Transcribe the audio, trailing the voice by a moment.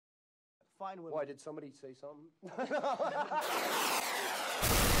fine with Why, me. did somebody say something?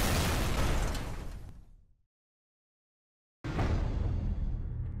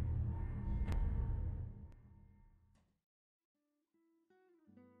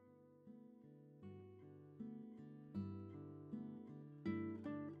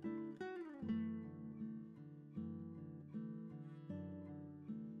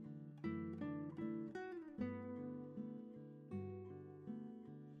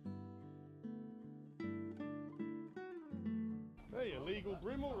 Hey, a legal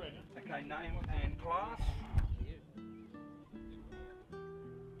brim already. Okay, name and class.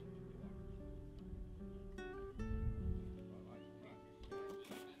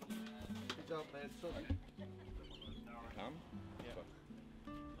 Good job, man. Son. Come. Yeah.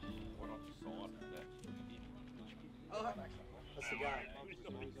 What on the side? Oh, that's the guy.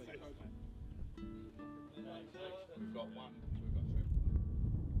 We've got one.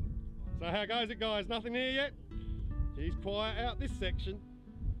 So how goes it, guys? Nothing here yet? He's quiet out this section.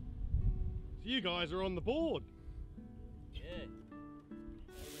 So you guys are on the board. Yeah.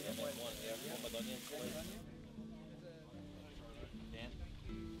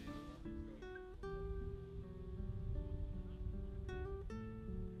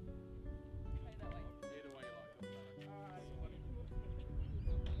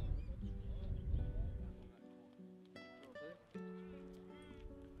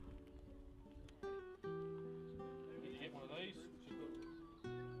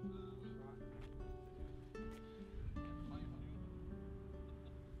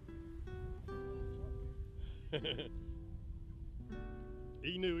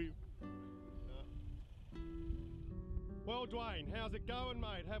 He knew he... Well, Dwayne, how's it going,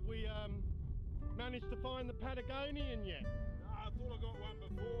 mate? Have we managed to find the Patagonian yet? I thought I got one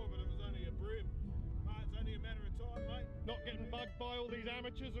before, but it was only a brim. Mate, it's only a matter of time, mate. Not getting bugged by all these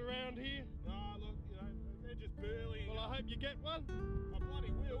amateurs around here? No, look, you know, they're just burly. Well, I hope you get one. I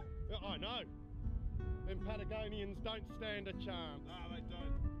bloody will. Yeah, I know. Them Patagonians don't stand a chance. No, they don't.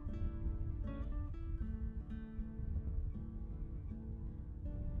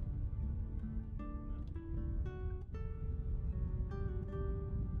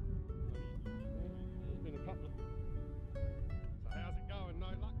 There's been a couple of... So how's it going? No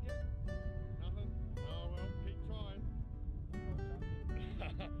luck yet? Nothing? Oh well, keep trying.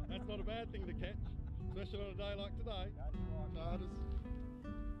 That's not a bad thing to catch, especially on a day like today. Charters.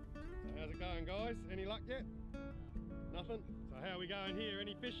 So how's it going, guys? Any luck yet? Nothing? So how are we going here?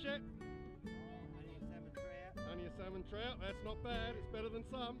 Any fish yet? Only a salmon trout. That's not bad. It's better than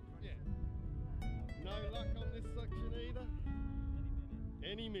some. Yeah. No luck on this section either?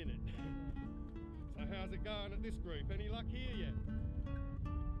 Any minute. So how's it going at this group? Any luck here yet?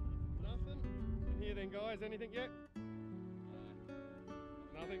 Nothing? And here then, guys, anything yet?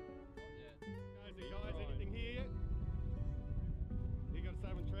 Nothing? Guys, anything here yet? You got a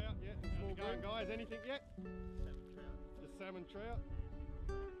salmon trout yet? Small going, guys, anything yet? Just salmon trout?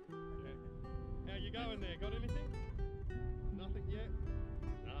 Yeah. How you going there? Got anything? Nothing yet?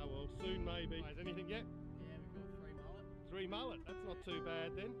 Ah, well, soon maybe. Guys, anything yet? Yeah, we've got 3 mullet. 3 mullet, that's not too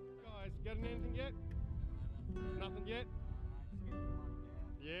bad then. Guys, getting anything yet? Nothing yet?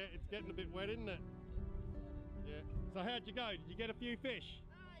 Yeah, it's getting a bit wet, isn't it? Yeah. So how'd you go? Did you get a few fish?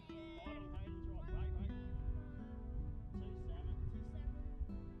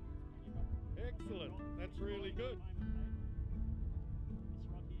 Excellent, that's really good.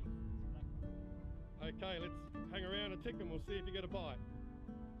 Okay, let's hang around a tick and we'll see if you get a bite.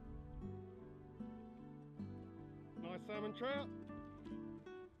 Nice salmon trout.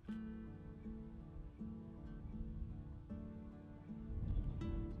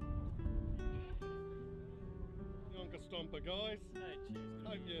 Onkastompacompa, guys.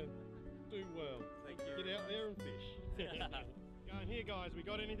 Hey, cheers. Hope you do well. Thank you. Get out there and fish. Going here, guys. We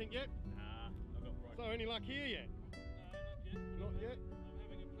got anything yet? Nah, I've got right. So any luck here yet? Not yet. I'm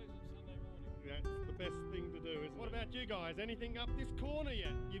having a pleasant Sunday morning. That's the best thing to do, isn't it? What about you guys? Anything up this corner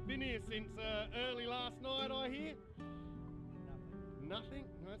yet? You've been here since early last night, I hear? Nothing. Nothing?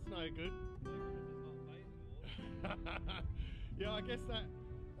 That's no good. Yeah, I guess that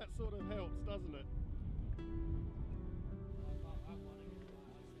sort of helps, doesn't it?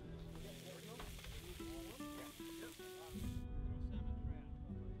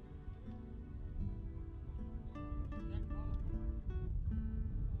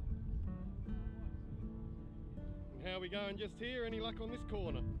 How are we going just here? Any luck on this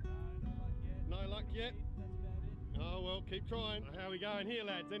corner? No luck yet. Oh well, keep trying. How are we going here,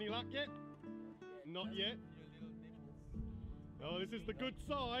 lads? Any luck yet? Not yet. Oh, this is the good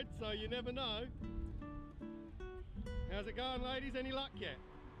side, so you never know. How's it going, ladies? Any luck yet?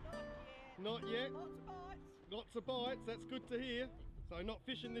 Not yet. Lots of bites. Lots of bites, that's good to hear. So not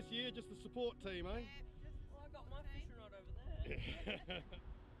fishing this year, just the support team, eh? Yeah, just Well, I got my fishing rod over there.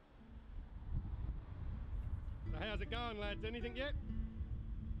 So how's it going, lads? Anything yet?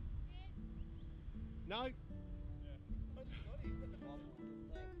 No?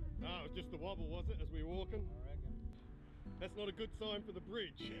 Oh, it was just the wobble, was it, as we were walking? I reckon. That's not a good sign for the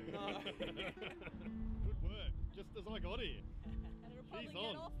bridge. No. Good work, just as I got here. and it'll probably She's get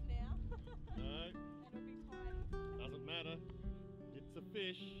on. off now. No, and it'll be tiny. doesn't matter. It's a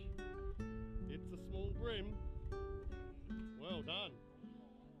fish. It's a small brim. Well done.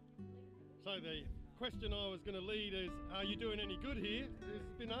 So the question I was going to lead is, are you doing any good here? Has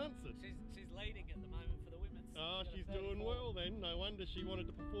been answered. She's leading at the moment for the women's. Oh, got a she's doing 34. well then. No wonder she wanted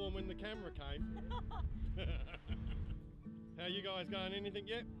to perform when the camera came. How you guys going? Anything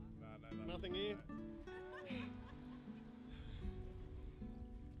yet? No, Nothing here?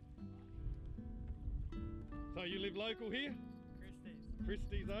 So you live local here? Christie's.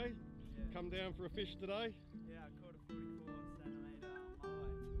 Christie's, eh? Yeah. Come down for a fish today? Yeah, I caught a 44 centimetre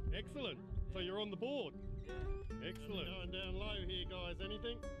mullet. Excellent. So you're on the board? Yeah. Excellent. Going down low here, guys.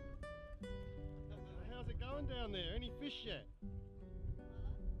 Anything? How's it going down there? Any fish yet?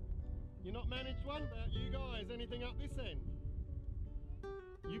 You not managed one? About you guys? Anything up this end?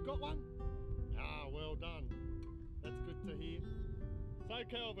 You got one? Ah, well done. That's good to hear. So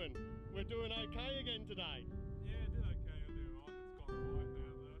Kelvin, we're doing okay again today. Yeah, I did okay earlier on. It's gone quiet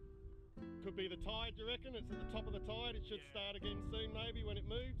now though. Could be the tide, you reckon? It's at the top of the tide. It should Yeah. start again soon, maybe, when it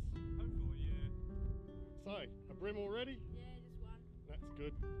moves. Hopefully, yeah. So, a brim already? Yeah, just one. That's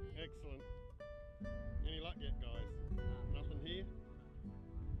good. Excellent. Any luck yet, guys? Nothing here?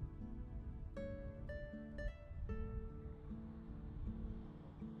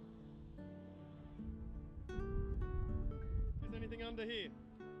 Is anything under here?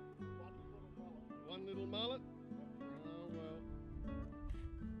 One little mullet. Oh well.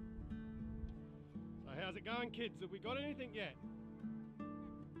 So how's it going, kids? Have we got anything yet?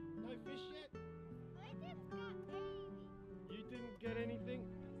 No fish yet? You didn't get anything?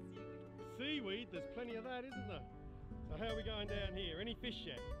 Seaweed, there's plenty of that, isn't there? So how are we going down here? Any fish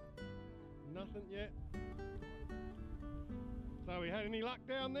yet? Nothing yet. So we had any luck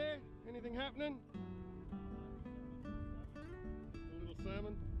down there? Anything happening? A little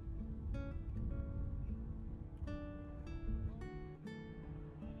salmon.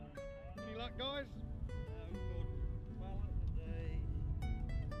 Any luck, guys? We caught mullet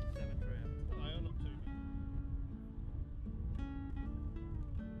and a 7 trout. No, not too bad.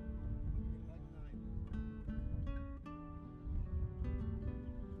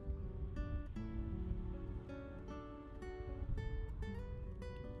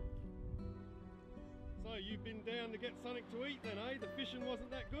 So you've been down to get something to eat then, eh? The fishing wasn't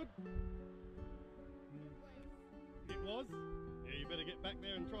that good? It was? Yeah, you better get back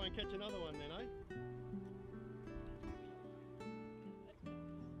there and try and catch another one then, eh?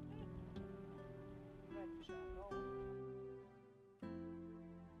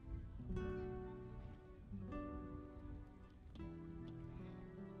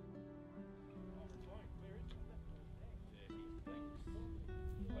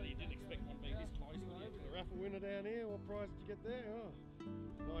 Well, you didn't expect one to be this close, would you? The raffle winner down here, what prize did you get there?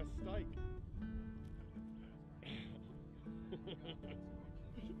 Oh, nice steak.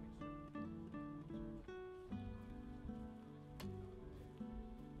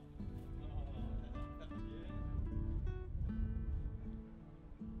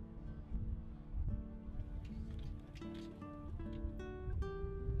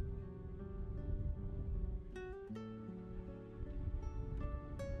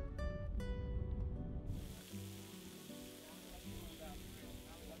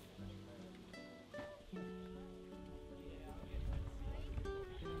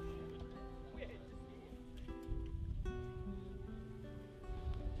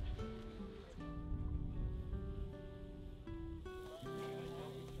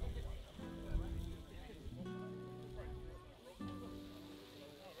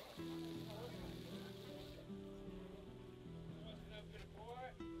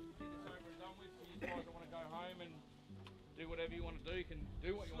 Do whatever you want to do, you can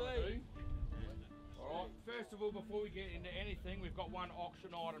do what you want to do. Alright, first of all, before we get into anything, we've got one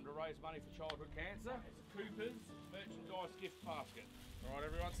auction item to raise money for childhood cancer. It's a Cooper's merchandise gift basket. Alright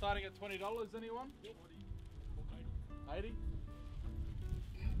everyone, starting at $20, anyone? 80?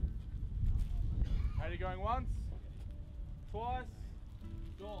 80 going once, twice,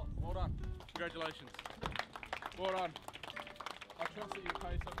 gone. Well done. Congratulations. Well done. I trust that you'll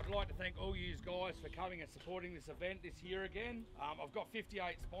pay something. I'd like to thank all you guys for coming and supporting this event this year again. I've got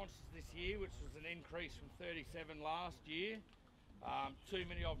 58 sponsors this year, which was an increase from 37 last year. Too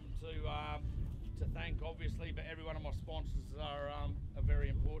many of them to thank, obviously, but every one of my sponsors are very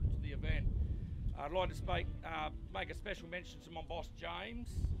important to the event. I'd like to make a special mention to my boss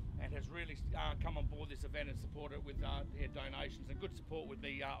James, and has really come on board this event and supported it with their donations and good support with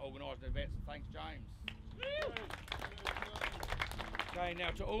me organising events. So thanks, James. Okay,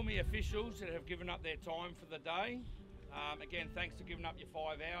 now to all my officials that have given up their time for the day, again, thanks for giving up your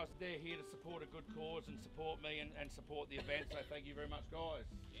 5 hours. They're here to support a good cause and support me and support the event, so thank you very much, guys.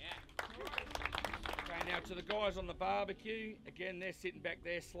 Yeah. Okay, now to the guys on the barbecue, again, they're sitting back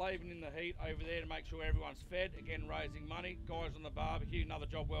there slaving in the heat over there to make sure everyone's fed, again, raising money. Guys on the barbecue, another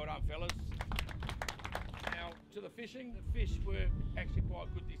job well done, fellas. Now, to the fishing, the fish were actually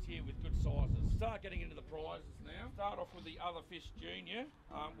quite good this year with good sizes. Start getting into the prizes now. Start off with the Other Fish Junior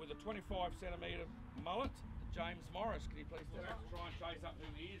with a 25 centimetre mullet, James Morris. Can you please step up and try and chase up who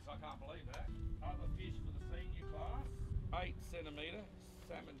he is? I can't believe that. Other Fish for the senior class, 8 centimetre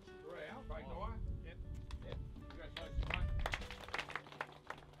salmon trout. Great guy. Yep. Congratulations, mate.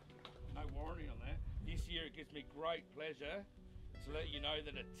 No warranty on that. This year it gives me great pleasure to let you know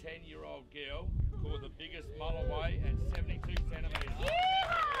that a 10-year-old girl caught the biggest mulloway at 72 centimetres.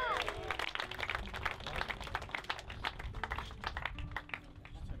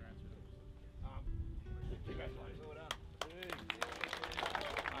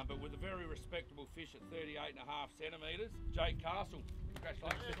 But with a very respectable fish at 38.5 centimetres, Jake Castle.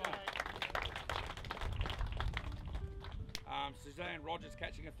 Congratulations, mate. Suzanne Rogers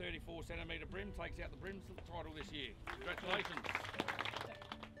catching a 34 centimetre brim, takes out the brims title this year. Congratulations.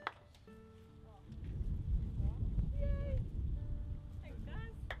 Thanks,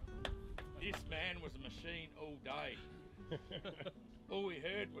 guys. This man was a machine all day. All we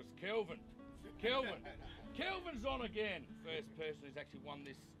heard was Kelvin. Kelvin's on again. First person who's actually won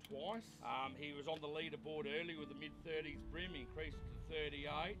this twice. He was on the leaderboard early with a mid-30s brim, increased to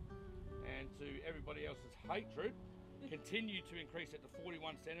 38, and to everybody else's hatred, continued to increase it to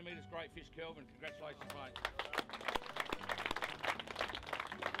 41 centimetres. Great fish, Kelvin. Congratulations, mate.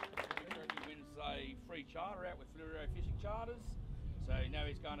 He wins a free charter out with Fluoro Fishing Charters. So now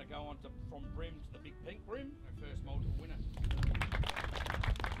he's going to go on to from brim to the big pink brim. Our first multiple winner.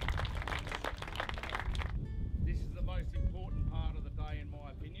 This is the most important part of the day, in my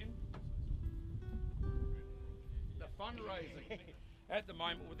opinion. The fundraising. At the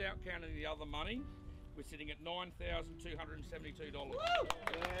moment, without counting the other money, we're sitting at $9,272. All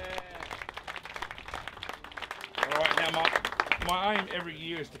right, now my aim every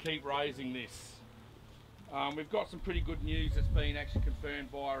year is to keep raising this. We've got some pretty good news that's been actually confirmed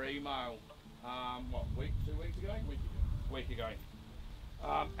via email. Two weeks ago? Week ago.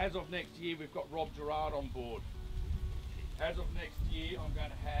 As of next year, we've got Rob Gerard on board. As of next year, I'm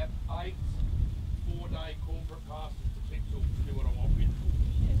going to have 8 4-day corporate passes to Tixel to do what I want with.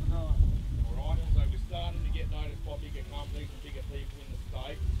 Alright, so we're starting to get noticed by bigger companies and bigger people in the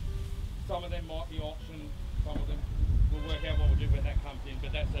state. Some of them might be auctioned, some of them we'll work out what we'll do when that comes in,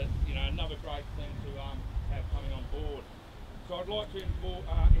 but that's another great thing to have coming on board. So I'd like to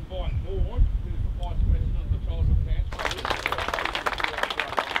invite Maud, who's the Vice President of the Childhood Cancer.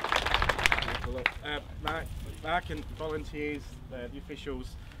 Mark and volunteers, the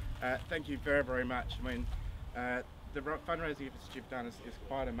officials, thank you very, very much. I mean, the fundraising efforts you've done is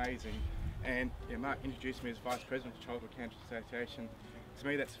quite amazing. And Mark introduced me as Vice President of the Childhood Cancer Association. To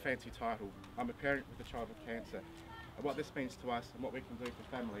me, that's a fancy title. I'm a parent with a child with cancer. And what this means to us and what we can do for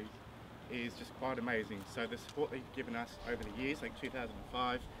families is just quite amazing. So the support that you've given us over the years, like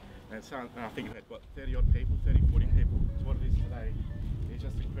 2005, and I think you've had, 30 odd people, 30, 40 people to what it is today, is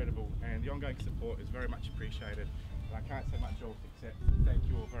just incredible. And the ongoing support is very much appreciated. And I can't say much else except thank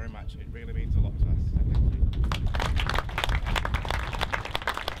you all very much. It really means a lot to us. So thank you.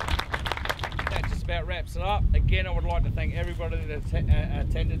 That just about wraps it up. Again, I would like to thank everybody that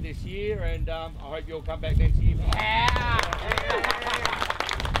attended this year, and I hope you'll come back next year. All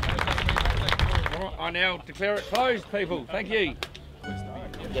right, I now declare it closed, people. Thank you.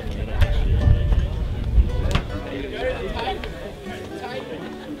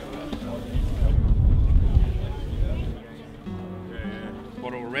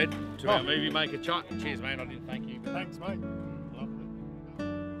 Bottle of red to our movie maker Chuck. Cheers, mate. I didn't thank you. Thanks, mate.